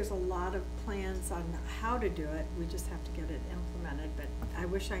there's a lot of plans on how to do it. We just have to get it implemented, but I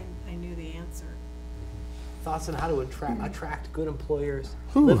wish I knew the answer. Thoughts on how to attract good employers,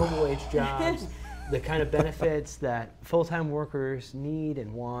 livable wage jobs, the kind of benefits that full-time workers need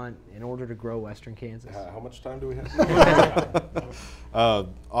and want in order to grow Western Kansas? How much time do we have?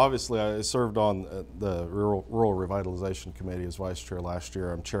 Obviously, I served on the Rural Revitalization Committee as vice chair last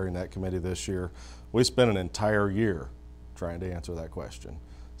year. I'm chairing that committee this year. We spent an entire year trying to answer that question.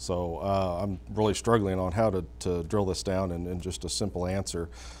 So I'm really struggling on how to drill this down in just a simple answer.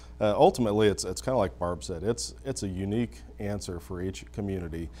 Ultimately, it's kind of like Barb said, it's a unique answer for each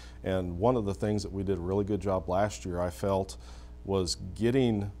community. And one of the things that we did a really good job last year, I felt, was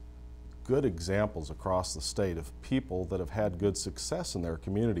getting good examples across the state of people that have had good success in their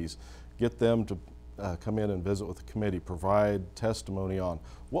communities, get them to come in and visit with the committee, provide testimony on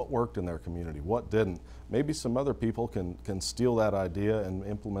what worked in their community, what didn't. Maybe some other people can steal that idea and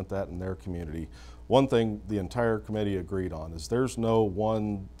implement that in their community. One thing the entire committee agreed on is there's no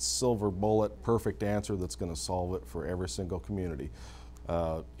one silver bullet perfect answer that's going to solve it for every single community.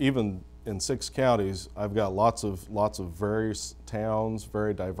 Even in 6 counties, I've got lots of various towns,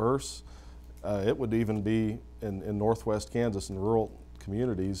 very diverse. It would even be in northwest Kansas, in rural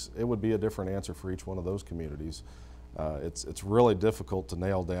communities, it would be a different answer for each one of those communities. It's really difficult to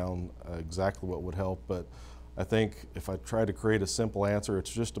nail down exactly what would help, but I think if I try to create a simple answer,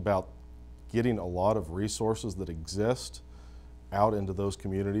 it's just about getting a lot of resources that exist out into those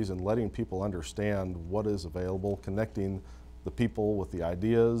communities and letting people understand what is available, connecting the people with the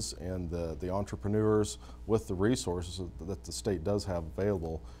ideas and the entrepreneurs with the resources that the state does have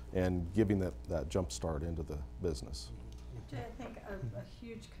available, and giving that jump start into the business. I think a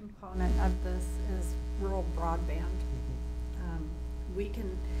huge component of this is rural broadband.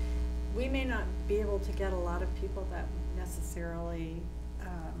 We may not be able to get a lot of people that necessarily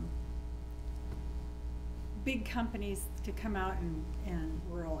big companies to come out in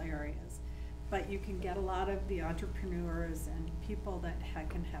rural areas, but you can get a lot of the entrepreneurs and people that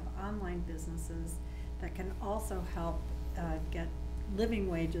can have online businesses that can also help get living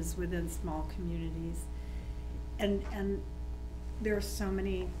wages within small communities. And there are so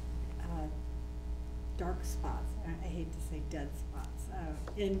many dark spots, I hate to say dead spots,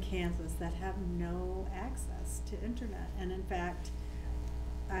 in Kansas that have no access to internet. And in fact,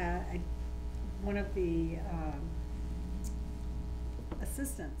 one of the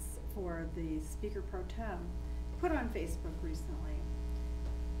assistants for the Speaker Pro Tem put on Facebook recently,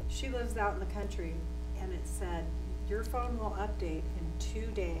 she lives out in the country, and it said, your phone will update in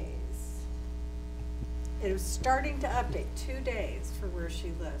 2 days. It was starting to update 2 days for where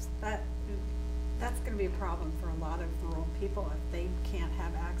she lives. That's going to be a problem for a lot of rural people if they can't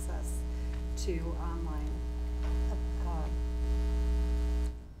have access to online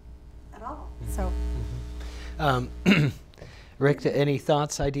at all. So, Rick, any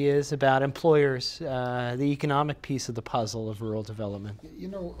thoughts, ideas about employers, the economic piece of the puzzle of rural development? You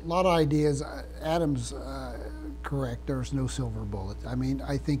know, a lot of ideas. Adam's correct. There's no silver bullet. I mean,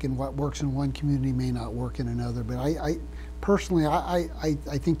 I think what works in one community may not work in another. But I personally, I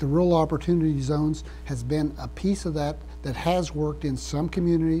think the rural opportunity zones has been a piece of that has worked in some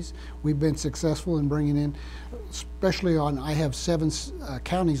communities. We've been successful in bringing in, especially I have 7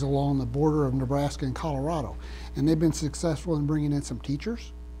 counties along the border of Nebraska and Colorado. And they've been successful in bringing in some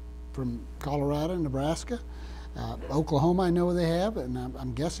teachers, from Colorado, Nebraska. Oklahoma, I know they have, and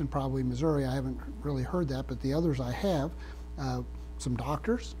I'm guessing probably Missouri. I haven't really heard that, but the others I have. Some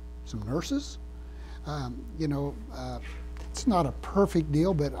doctors, some nurses. You know, it's not a perfect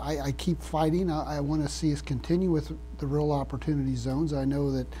deal, but I keep fighting. I want to see us continue with the rural opportunity zones. I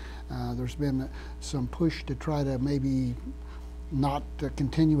know that there's been some push to try to maybe not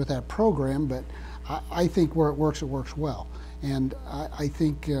continue with that program, but I think where it works well. And I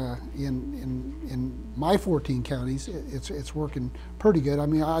think in my 14 counties, it's working pretty good. I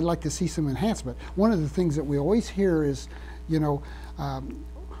mean, I'd like to see some enhancement. One of the things that we always hear is, you know,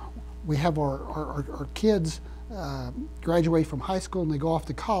 we have our kids graduate from high school and they go off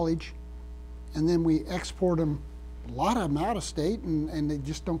to college, and then we export them, a lot of them out of state, and they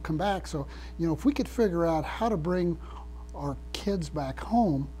just don't come back. So, you know, if we could figure out how to bring our kids back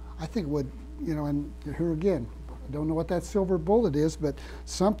home, I think it would, you know, and here again, I don't know what that silver bullet is, but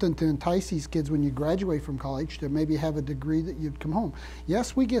something to entice these kids when you graduate from college to maybe have a degree that you'd come home.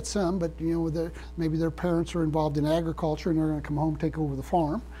 Yes, we get some, but you know, maybe their parents are involved in agriculture and they're going to come home, take over the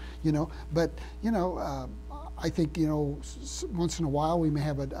farm, you know. But you know, I think, you know, once in a while we may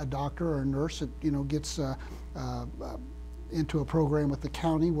have a doctor or a nurse that, you know, gets into a program with the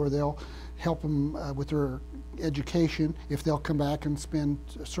county where they'll help them with their education if they'll come back and spend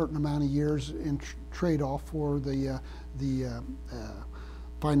a certain amount of years in trade-off for the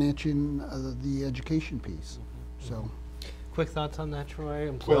financing the education piece. So, quick thoughts on that, Troy?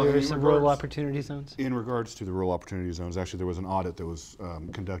 Employers and rural opportunity zones? In regards to the rural opportunity zones, actually there was an audit that was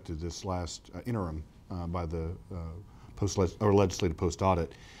conducted this last interim by the legislative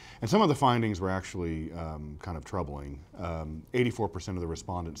post-audit. And some of the findings were actually kind of troubling. 84% of the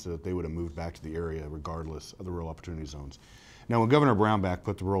respondents said that they would have moved back to the area regardless of the rural opportunity zones. Now, when Governor Brownback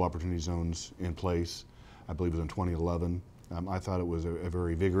put the rural opportunity zones in place, I believe it was in 2011, I thought it was a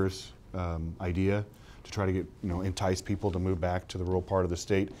very vigorous idea to try to get, you know, entice people to move back to the rural part of the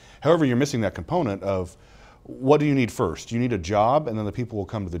state. However, you're missing that component of what do you need first? Do you need a job and then the people will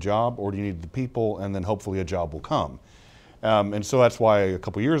come to the job, or do you need the people and then hopefully a job will come? And so that's why a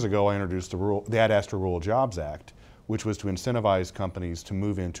couple years ago I introduced the Ad-Astra Rural Jobs Act, which was to incentivize companies to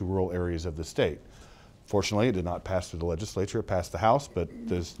move into rural areas of the state. Fortunately, it did not pass through the legislature. It passed the House, but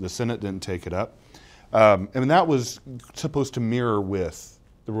the Senate didn't take it up. And that was supposed to mirror with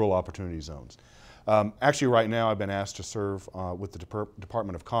the rural opportunity zones. Actually, right now I've been asked to serve with the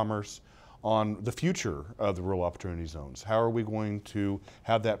Department of Commerce on the future of the rural opportunity zones. How are we going to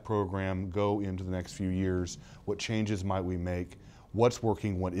have that program go into the next few years? What changes might we make? What's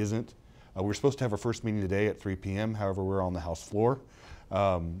working, what isn't? We're supposed to have our first meeting today at 3 p.m. However, we're on the House floor.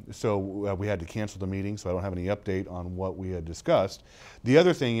 So we had to cancel the meeting, so I don't have any update on what we had discussed. The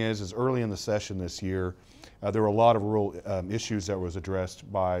other thing is early in the session this year, there were a lot of rural issues that was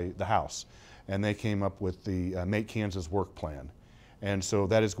addressed by the House, and they came up with the Make Kansas Work Plan. And so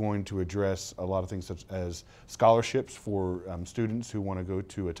that is going to address a lot of things such as scholarships for students who want to go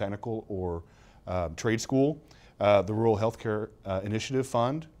to a technical or trade school, the Rural Healthcare Initiative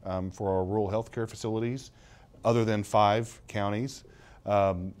Fund for our rural healthcare facilities, other than 5 counties,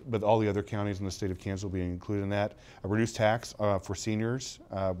 but all the other counties in the state of Kansas will be included in that. A reduced tax for seniors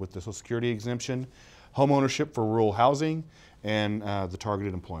with the Social Security exemption, home ownership for rural housing, and the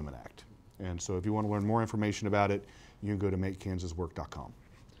Targeted Employment Act. And so if you want to learn more information about it, you can go to makekansaswork.com.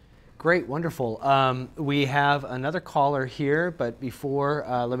 Great, wonderful. We have another caller here, but before,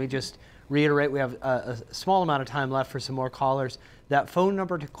 let me just reiterate, we have a small amount of time left for some more callers. That phone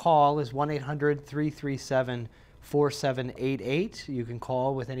number to call is 1-800-337-4788. You can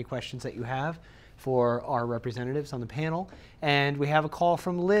call with any questions that you have for our representatives on the panel. And we have a call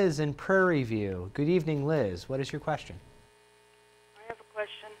from Liz in Prairie View. Good evening, Liz. What is your question? I have a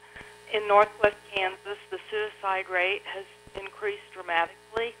question. In northwest Kansas, the suicide rate has increased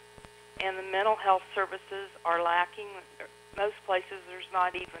dramatically, and the mental health services are lacking. Most places there's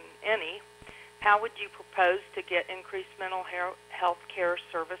not even any. How would you propose to get increased mental health care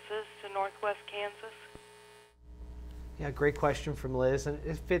services to northwest Kansas? Yeah, great question from Liz, and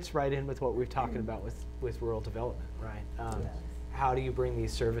it fits right in with what we're talking about with rural development, right? How do you bring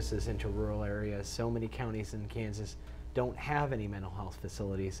these services into rural areas? So many counties in Kansas don't have any mental health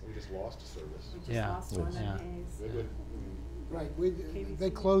facilities. We just lost a service. We just lost one in Hayes. Right, they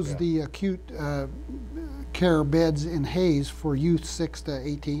closed the acute care beds in Hayes for youth 6 to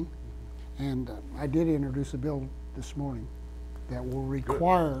 18, and I did introduce a bill this morning that will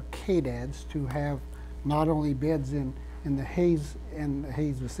require KDADs to have not only beds in the Hayes and the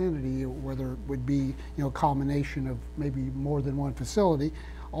Hayes vicinity, where there would be, you know, a combination of maybe more than one facility,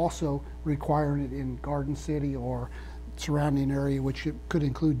 also requiring it in Garden City or surrounding area, which it could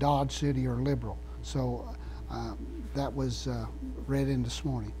include Dodge City or Liberal. So that was read in this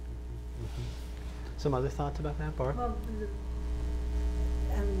morning. Some other thoughts about that, Barb? Well,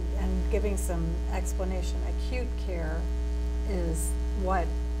 and giving some explanation, acute care is what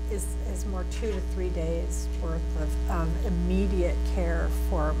is more 2 to 3 days worth of immediate care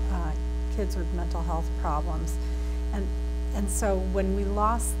for kids with mental health problems. And so when we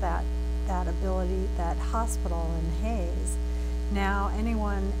lost that ability, that hospital in Hayes, now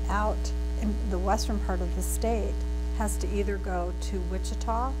anyone out in the western part of the state has to either go to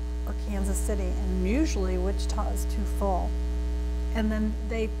Wichita or Kansas City, and usually Wichita is too full. And then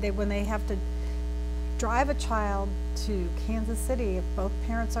they when they have to drive a child to Kansas City, if both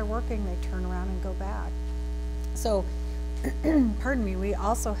parents are working, they turn around and go back. So, pardon me, we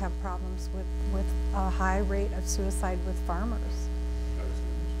also have problems with a high rate of suicide with farmers.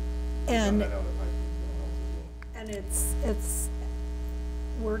 And it's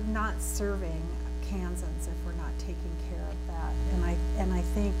we're not serving Kansans if we're not taking care of that. And I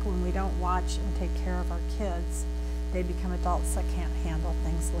think when we don't watch and take care of our kids, they become adults that can't handle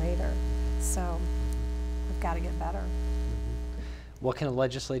things later. So we've got to get better. What can a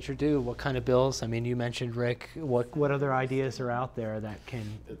legislature do? What kind of bills? I mean, you mentioned, Rick, what other ideas are out there that can...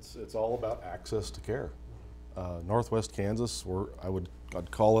 It's all about access to care. Northwest Kansas,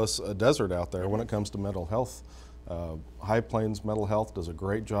 I'd call us a desert out there when it comes to mental health. High Plains Mental Health does a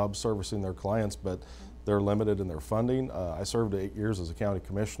great job servicing their clients, but they're limited in their funding. I served 8 years as a county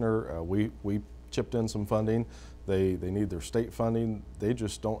commissioner. We chipped in some funding. They need their state funding. They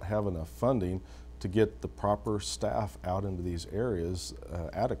just don't have enough funding to get the proper staff out into these areas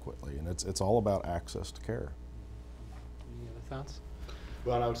adequately, and it's all about access to care. Any other thoughts?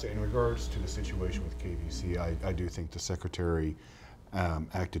 Well, and I would say in regards to the situation with KVC, I do think the Secretary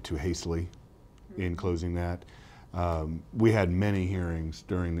acted too hastily in closing that. We had many hearings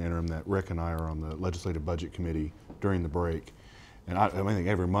during the interim that Rick and I are on the Legislative Budget Committee during the break, and I think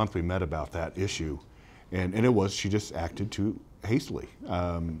every month we met about that issue, and she just acted too hastily.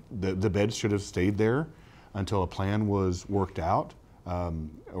 The beds should have stayed there until a plan was worked out,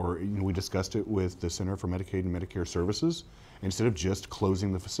 or we discussed it with the Center for Medicaid and Medicare Services, instead of just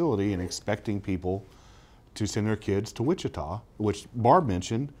closing the facility and expecting people to send their kids to Wichita, which Barb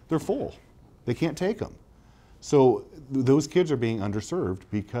mentioned, they're full. They can't take them. So those kids are being underserved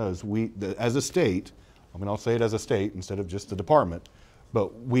because as a state, I'll say it as a state instead of just the department,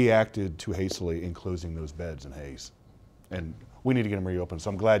 but we acted too hastily in closing those beds in Hayes. And we need to get them reopened,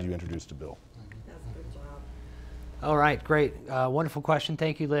 so I'm glad you introduced a bill. That's a good job. All right, great. Wonderful question.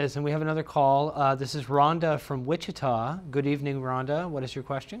 Thank you, Liz. And we have another call. This is Rhonda from Wichita. Good evening, Rhonda. What is your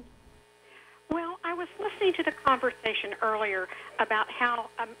question? Well, I was listening to the conversation earlier about how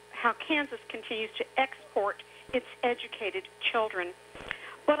Kansas continues to export its educated children.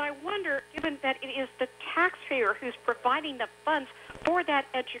 But I wonder, given that it is the taxpayer who's providing the funds for that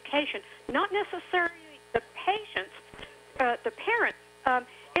education, not necessarily the patients, the parents,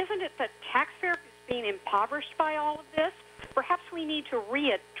 isn't it the taxpayer who's being impoverished by all of this? Perhaps we need to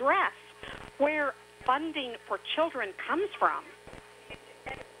readdress where funding for children comes from.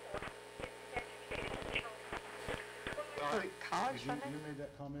 You made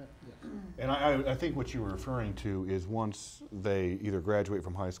that comment? Yeah. And I think what you were referring to is once they either graduate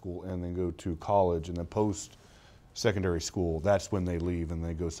from high school and then go to college and then post-secondary school, that's when they leave and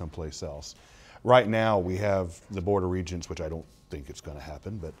they go someplace else. Right now we have the Board of Regents, which I don't think it's going to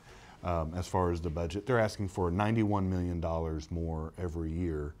happen, but as far as the budget, they're asking for $91 million more every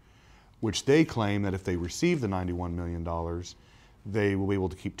year, which they claim that if they receive the $91 million, they will be able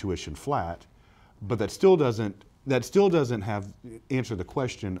to keep tuition flat, but that still doesn't answer the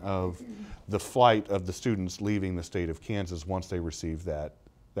question of the flight of the students leaving the state of Kansas once they receive that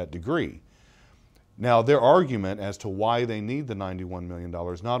degree. Now, their argument as to why they need the $91 million,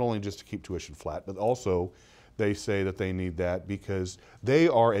 not only just to keep tuition flat, but also they say that they need that because they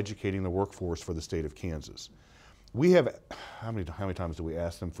are educating the workforce for the state of Kansas. We have, how many times do we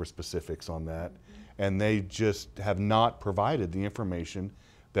ask them for specifics on that? And they just have not provided the information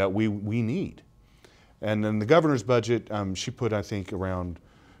that we need. And then the governor's budget, she put, I think, around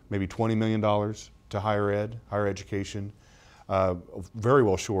maybe $20 million to higher education, very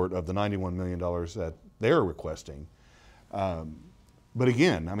well short of the $91 million that they're requesting. But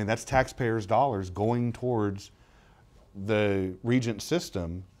again, I mean, that's taxpayers' dollars going towards the Regent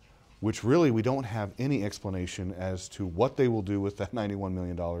system, which really we don't have any explanation as to what they will do with that $91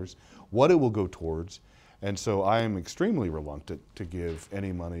 million, what it will go towards. And so I am extremely reluctant to give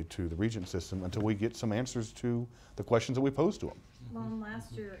any money to the Regent system until we get some answers to the questions that we pose to them. Well, and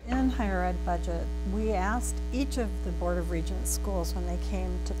last year in higher ed budget, we asked each of the Board of Regents schools when they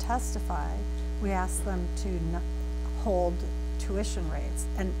came to testify, we asked them to hold tuition rates.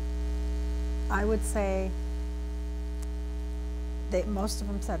 And I would say most of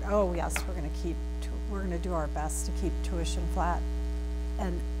them said, oh yes, we're going to do our best to keep tuition flat.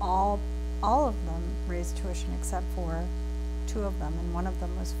 And all of them raised tuition except for 2 of them, and one of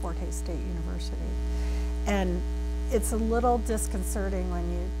them was Forte State University. And it's a little disconcerting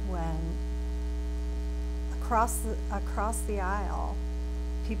when across the aisle,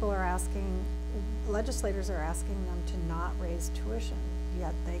 legislators are asking them to not raise tuition,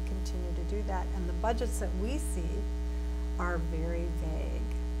 yet they continue to do that. And the budgets that we see are very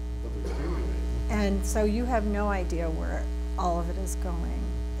vague. And so you have no idea where all of it is going.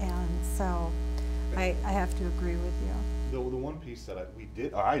 And so I have to agree with you. The one piece that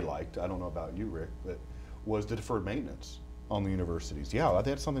I liked, I don't know about you, Rick, but was the deferred maintenance on the universities. Yeah,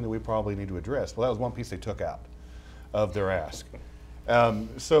 that's something that we probably need to address. Well, that was one piece they took out of their ask.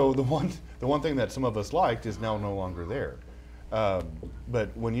 So the one thing that some of us liked is now no longer there.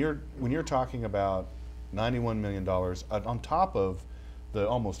 But when you're talking about $91 million on top of the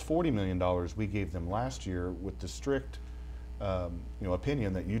almost $40 million we gave them last year with the strict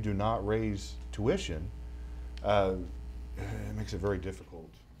opinion that you do not raise tuition, it makes it very difficult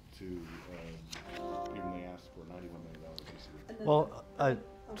to even they ask for $91 million this year. Well,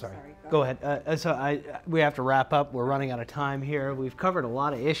 sorry. Go ahead. We have to wrap up. We're running out of time here. We've covered a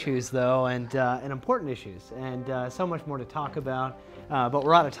lot of issues, though, and important issues, and so much more to talk about. But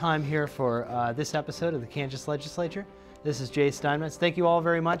we're out of time here for this episode of the Kansas Legislature. This is Jay Steinmetz. Thank you all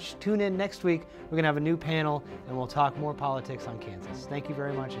very much. Tune in next week. We're going to have a new panel, and we'll talk more politics on Kansas. Thank you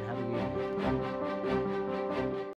very much, and have a good evening.